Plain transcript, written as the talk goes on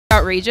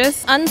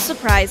Outrageous.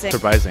 Unsurprising.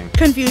 Surprising.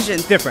 Confusion.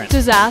 Different.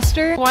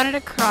 Disaster. Wanted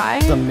to cry.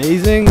 It's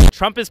amazing.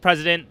 Trump is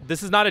president.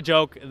 This is not a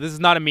joke. This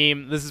is not a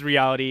meme. This is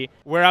reality.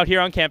 We're out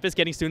here on campus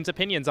getting students'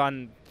 opinions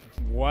on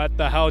what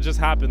the hell just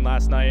happened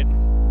last night.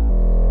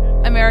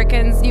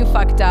 Americans, you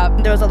fucked up.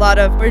 There was a lot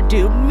of "we're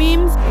doomed"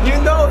 memes.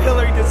 You know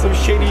Hillary did some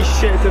shady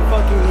shit to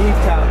fucking leave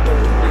town.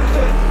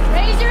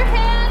 Raise your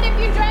hand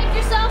if you drank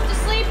yourself to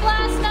sleep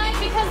last night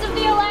because of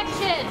the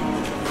election.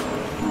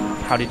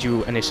 How did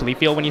you initially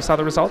feel when you saw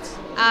the results?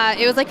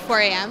 It was like 4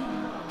 a.m.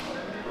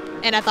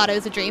 and I thought it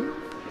was a dream.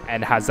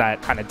 And has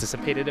that kind of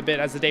dissipated a bit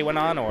as the day went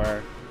on,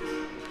 or?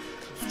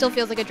 Still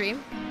feels like a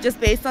dream. Just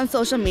based on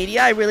social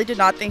media, I really did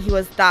not think he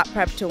was that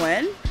prepped to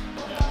win.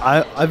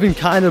 I've been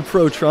kind of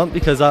pro-Trump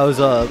because I was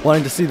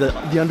wanting to see the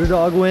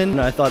underdog win,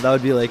 and I thought that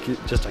would be like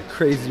just a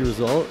crazy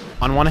result.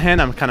 On one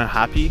hand, I'm kind of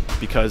happy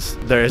because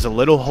there is a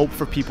little hope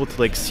for people to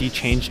like see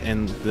change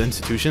in the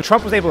institution.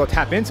 Trump was able to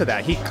tap into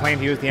that. He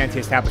claimed he was the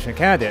anti-establishment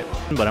candidate.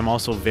 But I'm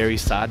also very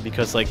sad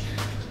because like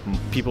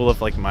people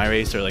of like my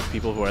race or like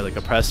people who are like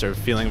oppressed are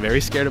feeling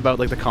very scared about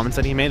like the comments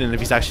that he made and if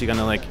he's actually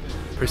gonna like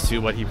pursue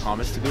what he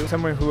promised to do.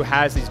 Someone who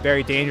has these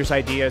very dangerous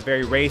ideas,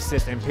 very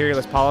racist,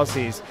 imperialist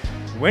policies,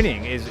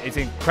 winning is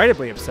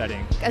incredibly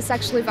upsetting. A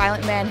sexually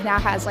violent man now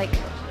has like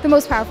the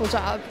most powerful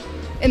job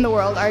in the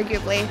world,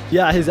 arguably.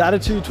 Yeah, his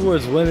attitude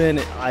towards women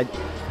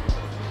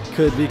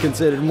could be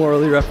considered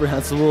morally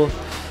reprehensible.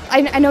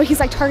 I know he's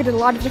like targeted a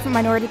lot of different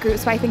minority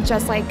groups, but I think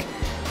just like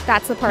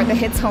that's the part that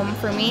hits home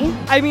for me.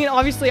 I mean,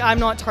 obviously I'm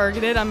not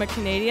targeted, I'm a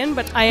Canadian,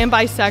 but I am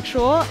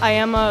bisexual, I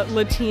am a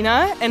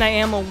Latina, and I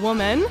am a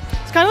woman.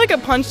 It's kind of like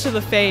a punch to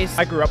the face.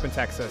 I grew up in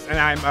Texas, and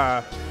I'm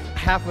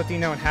half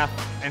Latino and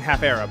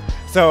half Arab.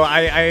 So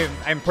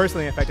I'm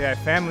personally affected. I have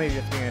family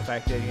that's being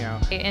affected, you know.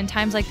 In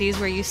times like these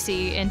where you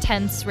see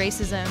intense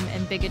racism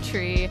and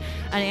bigotry,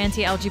 an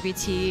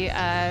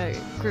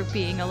anti-LGBT group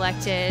being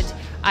elected,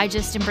 I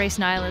just embrace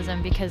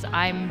nihilism because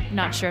I'm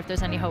not sure if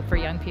there's any hope for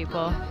young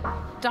people.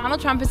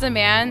 Donald Trump is a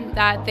man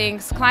that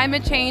thinks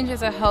climate change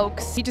is a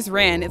hoax. He just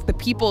ran. If the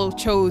people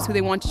chose who they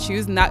want to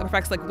choose, and that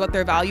reflects like what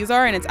their values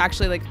are, and it's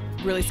actually like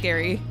really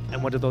scary.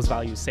 And what do those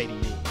values say to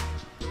you?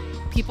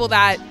 People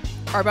that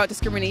are about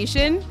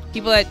discrimination,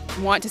 people that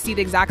want to see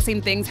the exact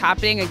same things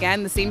happening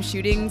again, the same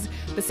shootings,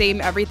 the same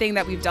everything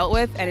that we've dealt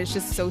with, and it's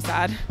just so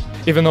sad.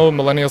 Even though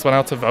millennials went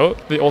out to vote,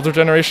 the older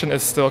generation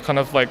is still kind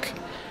of like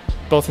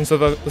built into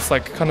this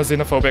like kind of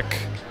xenophobic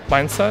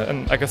mindset,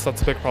 and I guess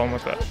that's a big problem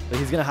with it.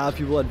 He's gonna have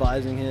people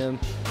advising him.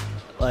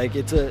 Like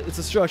it's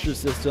a structured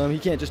system. He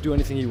can't just do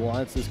anything he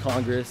wants. There's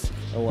Congress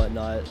and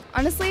whatnot.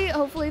 Honestly,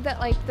 hopefully that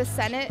like the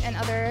Senate and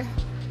other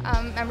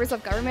members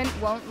of government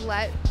won't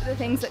let the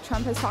things that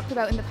Trump has talked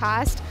about in the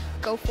past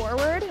go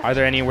forward. Are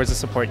there any words of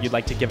support you'd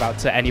like to give out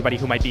to anybody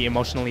who might be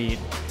emotionally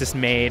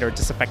dismayed or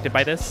disaffected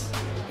by this?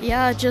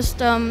 Yeah, just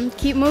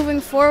keep moving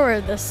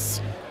forward.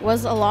 This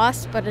was a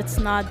loss, but it's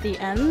not the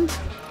end.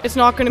 It's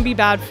not going to be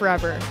bad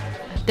forever.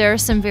 There are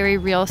some very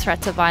real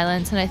threats of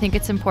violence, and I think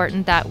it's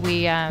important that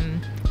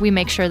we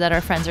make sure that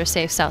our friends are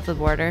safe south of the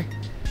border.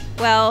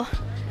 Well,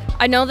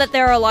 I know that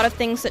there are a lot of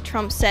things that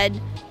Trump said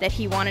that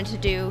he wanted to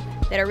do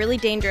that are really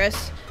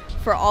dangerous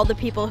for all the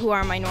people who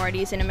are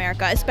minorities in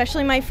America,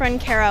 especially my friend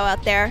Caro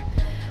out there.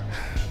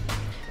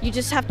 You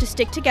just have to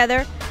stick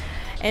together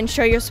and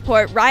show your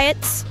support.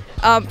 Riots,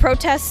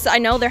 protests, I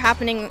know they're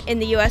happening in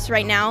the US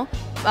right now,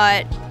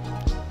 but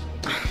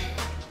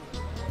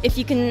if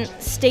you can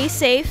stay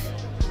safe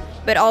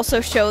but also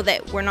show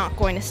that we're not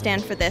going to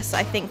stand for this,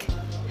 I think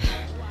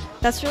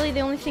that's really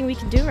the only thing we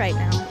can do right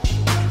now.